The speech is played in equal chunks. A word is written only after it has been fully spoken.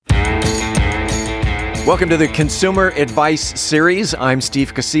Welcome to the Consumer Advice Series. I'm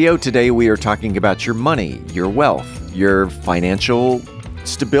Steve Casillo. Today we are talking about your money, your wealth, your financial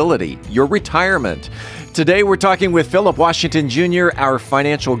stability, your retirement. Today we're talking with Philip Washington Jr., our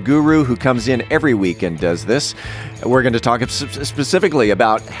financial guru who comes in every week and does this. We're going to talk specifically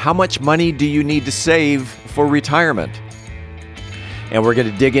about how much money do you need to save for retirement. And we're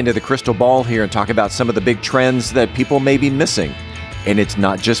going to dig into the crystal ball here and talk about some of the big trends that people may be missing. And it's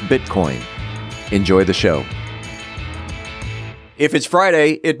not just Bitcoin. Enjoy the show. If it's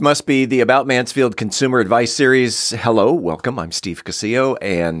Friday, it must be the About Mansfield Consumer Advice Series. Hello, welcome. I'm Steve Casillo,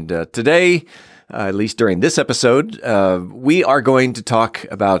 and today, at least during this episode, we are going to talk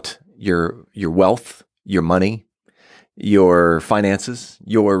about your wealth, your money, your finances,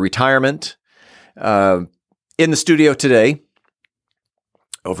 your retirement. In the studio today,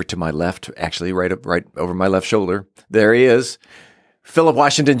 over to my left, actually right over my left shoulder, there he is. Philip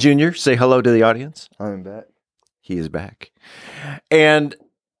Washington Jr., say hello to the audience. I'm back. He is back. And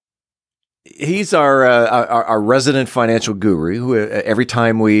he's our resident financial guru. Who, every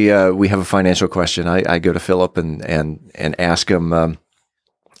time we have a financial question, I go to Philip and ask him the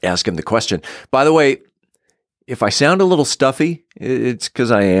question. By the way, if I sound a little stuffy, it's because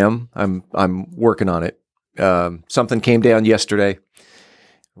I am. I'm working on it. Something came down yesterday.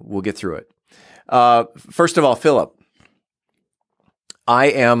 We'll get through it. First of all, Philip,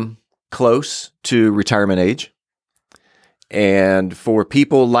 I am close to retirement age. And for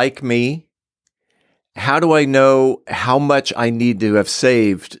people like me, how do I know how much I need to have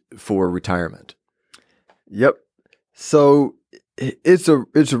saved for retirement? Yep. So it's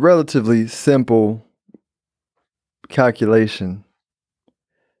a relatively simple calculation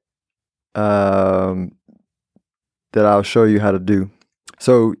that I'll show you how to do.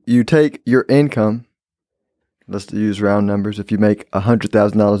 So you take your income. Let's use round numbers. If you make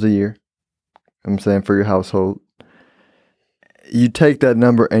 $100,000 a year, I'm saying for your household, you take that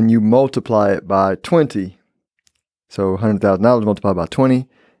number and you multiply it by 20. So $100,000 multiplied by 20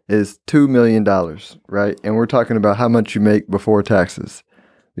 is $2 million, right? And we're talking about how much you make before taxes,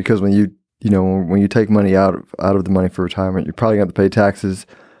 because when you take money out of the money for retirement, you're probably going to have to pay taxes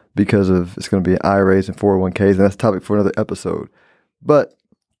because of it's going to be IRAs and 401ks, and that's a topic for another episode. But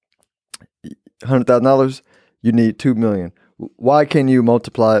 $100,000. You need $2 million. Why can you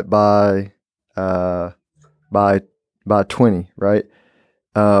multiply it by 20, right?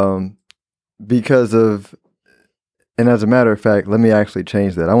 Because of, and as a matter of fact, let me actually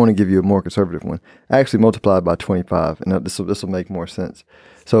change that. I want to give you a more conservative one. Actually multiply it by 25, and this will make more sense.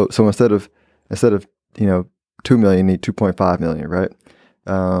 So instead of 2 million, you need 2.5 million, right?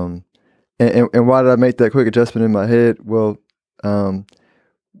 And why did I make that quick adjustment in my head? Well,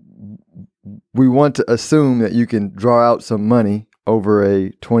 we want to assume that you can draw out some money over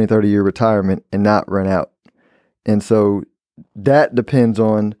a 20, 30-year retirement and not run out. And so that depends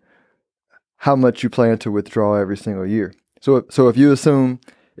on how much you plan to withdraw every single year. So if you assume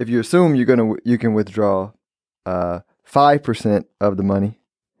you can withdraw 5% of the money,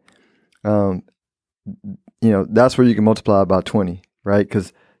 that's where you can multiply by 20, right?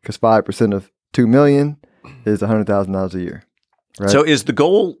 Because 5% of 2 million is $100,000 a year. Right. So is the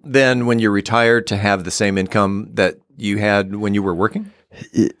goal then when you're retired to have the same income that you had when you were working?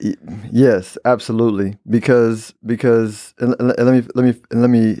 Yes, absolutely. Because let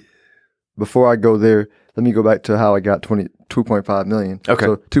me before I go there, let me go back to how I got 2.5 million. Okay.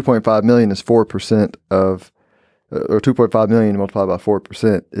 So 2.5 million is 4% of, or 2.5 million multiplied by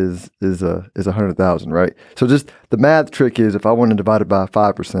 4% is 100,000, right? So just the math trick is if I want to divide it by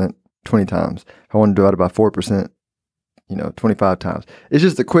 5% 20 times, I want to divide it by 4%. 25 times. It's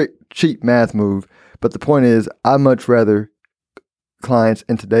just a quick, cheap math move. But the point is, I much rather clients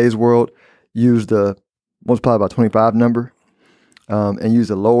in today's world use the multiply by 25 number and use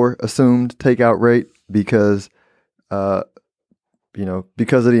a lower assumed takeout rate because of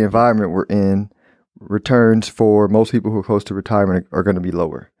the environment we're in, returns for most people who are close to retirement are going to be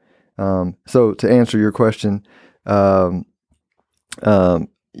lower. So to answer your question,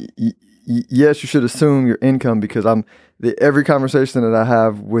 yes, you should assume your income because every conversation that I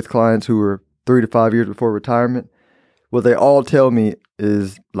have with clients who are 3 to 5 years before retirement, what they all tell me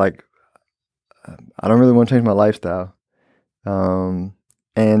is like, I don't really want to change my lifestyle.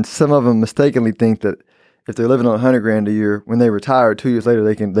 And some of them mistakenly think that if they're living on $100,000 a year, when they retire 2 years later,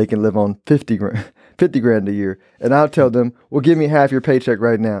 they can live on $50,000 a year. And I'll tell them, well, give me half your paycheck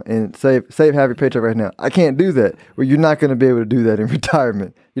right now and save half your paycheck right now. I can't do that. Well, you're not going to be able to do that in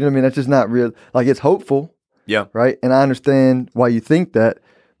retirement. You know what I mean? That's just not real. Like, it's hopeful. Yeah. Right. And I understand why you think that,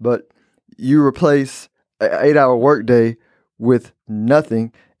 but you replace an 8-hour workday with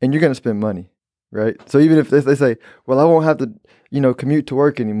nothing and you're going to spend money. right? So even if they say, well, I won't have to, commute to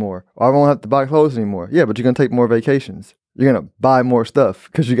work anymore, or I won't have to buy clothes anymore. Yeah, but you're going to take more vacations. You're going to buy more stuff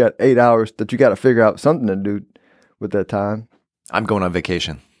because you got 8 hours that you got to figure out something to do with that time. I'm going on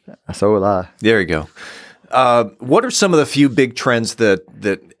vacation. So will I. There you go. What are some of the few big trends that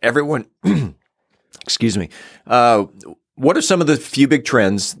everyone, excuse me, what are some of the few big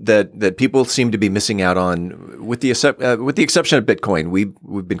trends that people seem to be missing out on, with the exception of Bitcoin?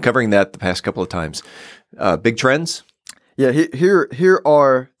 We've been covering that the past couple of times. Big trends? Yeah, here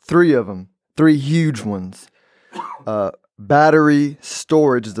are three of them, three huge ones. Battery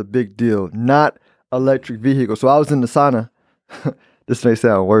storage is a big deal, not electric vehicles. So I was in the sauna. This may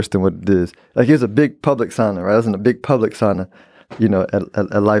sound worse than what it is. Like, it was a big public sauna, right? I was in a big public sauna,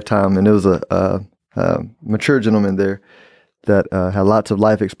 at Lifetime, and there was a mature gentleman there that had lots of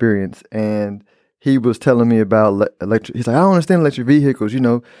life experience, and he was telling me about electric. He's like, I don't understand electric vehicles.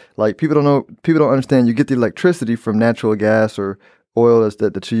 Like, people don't understand. You get the electricity from natural gas or oil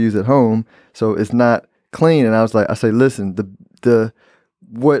that you use at home, so it's not clean. And I say, listen, the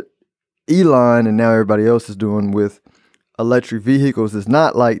what Elon and now everybody else is doing with electric vehicles is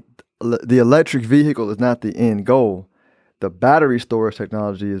not like the electric vehicle is not the end goal. The battery storage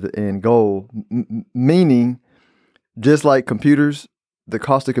technology is the end goal, meaning just like computers, the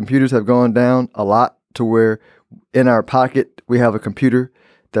cost of computers have gone down a lot to where in our pocket we have a computer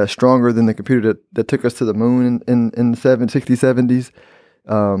that's stronger than the computer that took us to the moon in the 60s,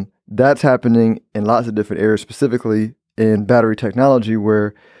 70s. That's happening in lots of different areas, specifically in battery technology,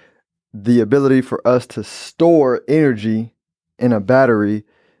 where the ability for us to store energy in a battery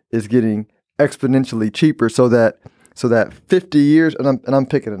is getting exponentially cheaper, so that 50 years, and I'm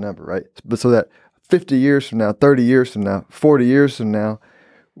picking a number, right? But so that 50 years from now, 30 years from now, 40 years from now,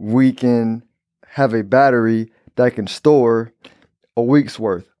 we can have a battery that can store a week's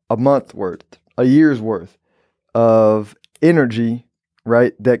worth, a month's worth, a year's worth of energy,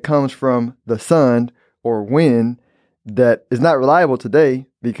 right? That comes from the sun or wind that is not reliable today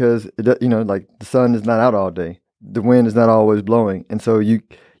because like the sun is not out all day. The wind is not always blowing. And so you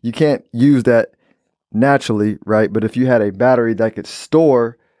can't use that naturally, right? But if you had a battery that could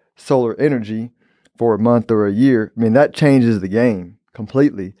store solar energy for a month or a year, that changes the game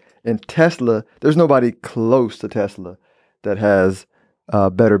completely. And Tesla, there's nobody close to Tesla that has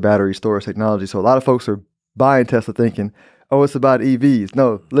better battery storage technology. So a lot of folks are buying Tesla thinking, oh, it's about EVs.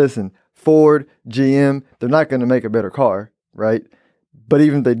 No, listen, Ford, GM, they're not going to make a better car, right? But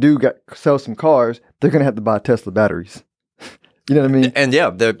even if they do sell some cars, they're going to have to buy Tesla batteries. You know what I mean? And yeah,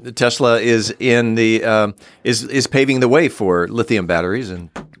 the Tesla is in the is paving the way for lithium batteries, and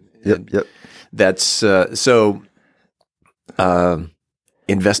yep. That's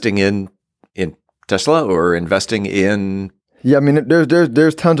investing in Tesla or investing in. Yeah,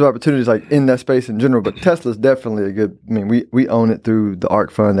 there's tons of opportunities like in that space in general, but Tesla's definitely a good. We own it through the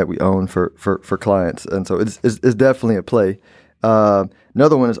ARC fund that we own for clients, and so it's definitely a play.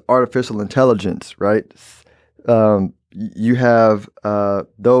 Another one is artificial intelligence, right? You have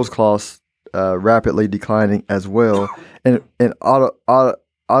those costs rapidly declining as well, and what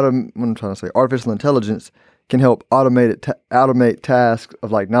I'm trying to say, artificial intelligence can help automate tasks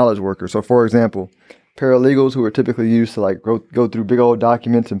of like knowledge workers. So, for example, paralegals who are typically used to like go through big old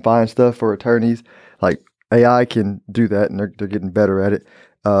documents and find stuff for attorneys, like AI can do that, and they're getting better at it.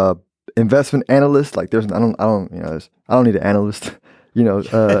 Investment analysts, like I don't need an analyst.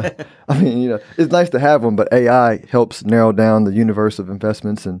 It's nice to have one, but AI helps narrow down the universe of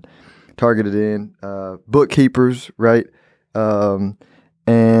investments and target it in. Bookkeepers, right?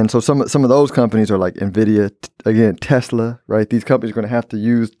 And so some of those companies are like NVIDIA, again, Tesla, right? These companies are going to have to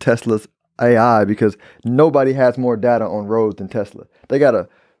use Tesla's AI because nobody has more data on roads than Tesla. They got a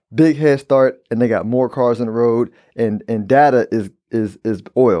big head start, and they got more cars on the road, and data is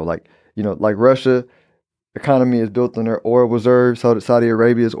oil. Like Russia economy is built on their oil reserves. Saudi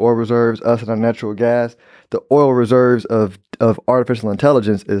Arabia's oil reserves, us and our natural gas. The oil reserves of artificial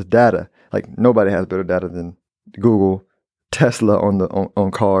intelligence is data. Like, nobody has better data than Google, Tesla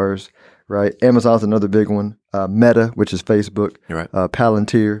on cars, right? Amazon's another big one. Meta, which is Facebook, right.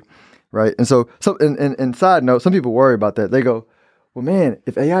 Palantir, right? And so and side note, some people worry about that. They go, well, man,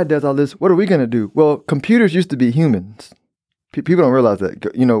 if AI does all this, what are we going to do? Well, computers used to be humans. People don't realize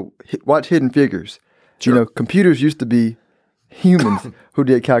that. Watch Hidden Figures. Sure. Computers used to be humans who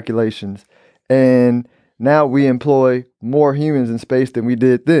did calculations, and now we employ more humans in space than we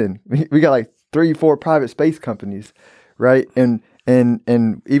did then. We got like 3-4 private space companies, right? And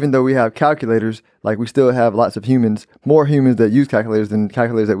even though we have calculators, like we still have lots of humans, more humans that use calculators than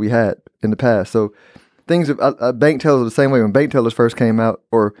calculators that we had in the past. So things, bank tellers are the same way. When bank tellers first came out,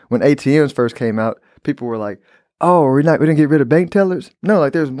 or when ATMs first came out, people were like, oh, we didn't get rid of bank tellers? No,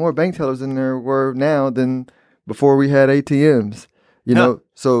 like there's more bank tellers than there were now than before we had ATMs. You know,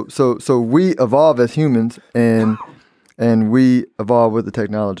 so we evolve as humans, and we evolve with the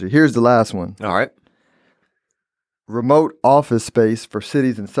technology. Here's the last one. All right. Remote office space for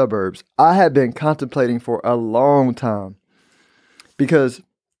cities and suburbs. I had been contemplating for a long time, because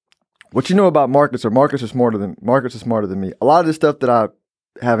what you know about markets are smarter than me. A lot of the stuff that I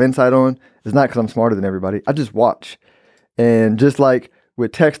have insight on is not because I'm smarter than everybody. I just watch. And just like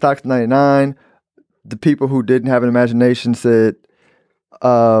with Tech Stocks 99, the people who didn't have an imagination said,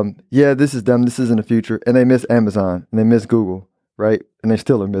 yeah, this is dumb. This isn't the future. And they miss Amazon and they miss Google, right? And they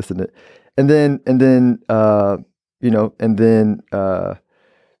still are missing it. And then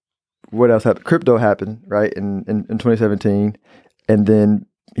what else happened? Crypto happened, right? In 2017. And then,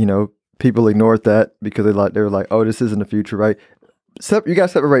 people ignored that because they were like, oh, this isn't the future, right? You got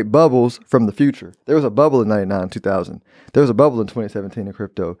to separate bubbles from the future. There was a bubble in 99, 2000. There was a bubble in 2017 in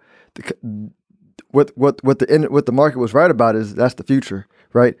crypto. What the market was right about is that's the future,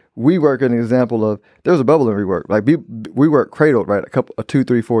 right? WeWork is an example of, there was a bubble in WeWork. Like WeWork cradled, right, 2,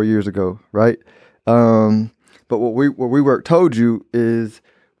 3, 4 years ago, right? But what WeWork told you is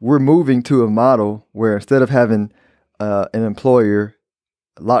we're moving to a model where instead of having an employer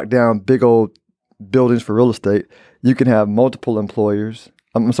lock down big old buildings for real estate, you can have multiple employers.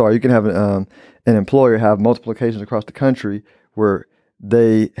 You can have an employer have multiple locations across the country where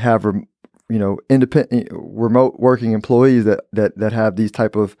they have independent remote working employees that have these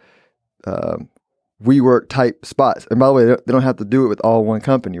type of WeWork type spots. And by the way, they don't have to do it with all one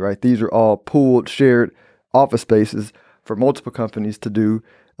company, right? These are all pooled, shared office spaces for multiple companies to do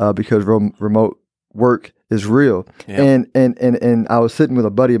because remote work is real. Yep. And I was sitting with a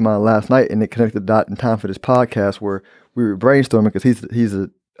buddy of mine last night, and it connected the dot in time for this podcast where we were brainstorming because he's a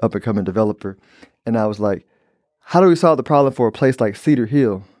up and coming developer, and I was like, how do we solve the problem for a place like Cedar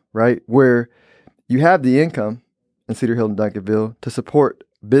Hill, right, where you have the income in Cedar Hill and Duncanville to support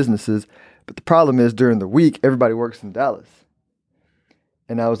businesses, but the problem is during the week everybody works in Dallas.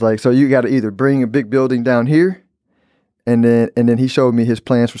 And I was like, so you got to either bring a big building down here. And then he showed me his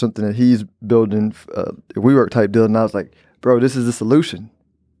plans for something that he's building, a WeWork type deal. And I was like, bro, this is the solution,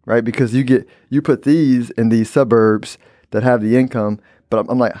 right? Because you put these in these suburbs that have the income. But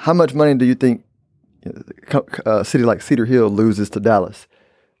I'm like, how much money do you think a city like Cedar Hill loses to Dallas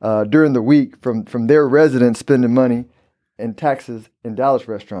during the week from their residents spending money and taxes in Dallas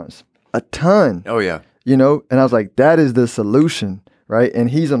restaurants? A ton. Oh, yeah. And I was like, that is the solution, right? And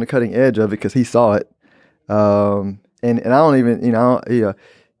he's on the cutting edge of it because he saw it. And I don't even,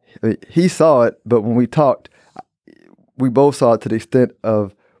 he saw it, but when we talked, we both saw it to the extent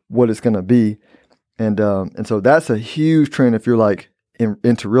of what it's going to be. And so that's a huge trend if you're like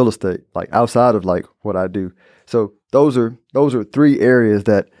into real estate, like outside of like what I do. So those are 3 areas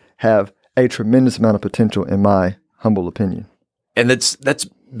that have a tremendous amount of potential in my humble opinion. And that's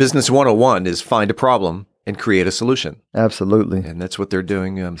business 101 is find a problem and create a solution. Absolutely. And that's what they're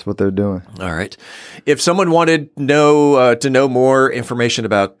doing. That's what they're doing. All right. If someone wanted to know more information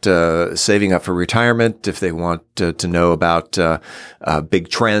about saving up for retirement, if they want to know about big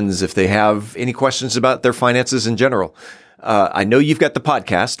trends, if they have any questions about their finances in general, I know you've got the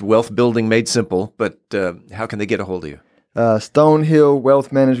podcast, Wealth Building Made Simple, but how can they get a hold of you?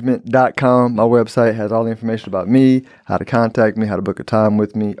 StonehillWealthManagement.com. My website has all the information about me, how to contact me, how to book a time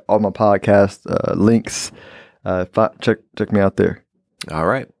with me, all my podcast links. Check me out there. All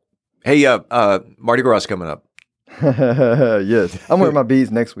right. Hey, Mardi Gras coming up. Yes. I'm wearing my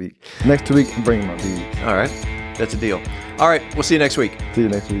beads next week. Next 2 weeks, I'm bringing my beads. All right. That's a deal. All right. We'll see you next week. See you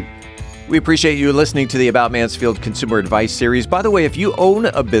next week. We appreciate you listening to the About Mansfield Consumer Advice Series. By the way, if you own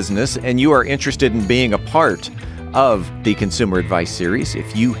a business and you are interested in being a part of the Consumer Advice Series,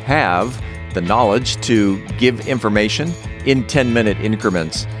 if you have the knowledge to give information in 10-minute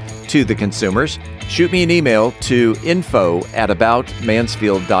increments to the consumers, shoot me an email to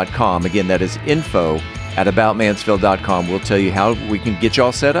info@aboutmansfield.com. Again, that is info@aboutmansfield.com. We'll tell you how we can get you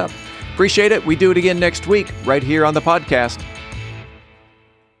all set up. Appreciate it. We do it again next week right here on the podcast.